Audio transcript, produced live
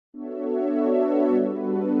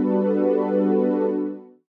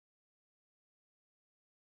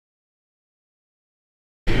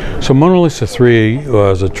So MONALEESA-3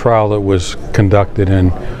 was a trial that was conducted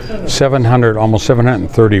in almost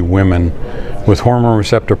 730 women with hormone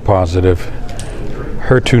receptor positive,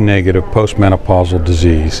 HER2 negative postmenopausal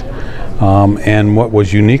disease. And what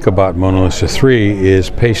was unique about MONALEESA-3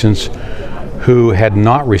 is patients who had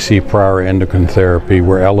not received prior endocrine therapy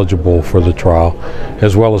were eligible for the trial,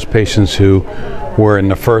 as well as patients who were in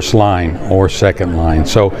the first line or second line.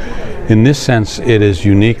 So in this sense, it is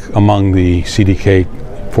unique among the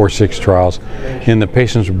CDK4/6 trials in the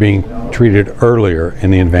patients were being treated earlier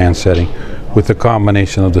in the advanced setting with the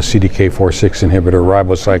combination of the CDK4/6 inhibitor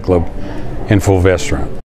ribociclib and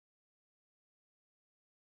fulvestrant.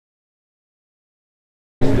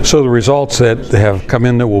 So the results that have come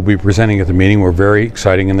in that we'll be presenting at the meeting were very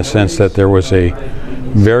exciting in the sense that there was a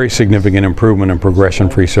very significant improvement in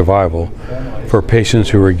progression-free survival for patients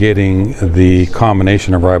who were getting the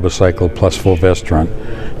combination of ribociclib plus fulvestrant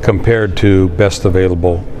compared to best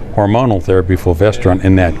available hormonal therapy fulvestrant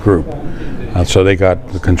in that group. So they got,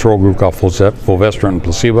 the control group got fulvestrant and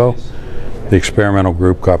placebo, the experimental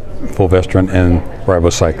group got fulvestrant and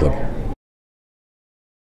ribociclib.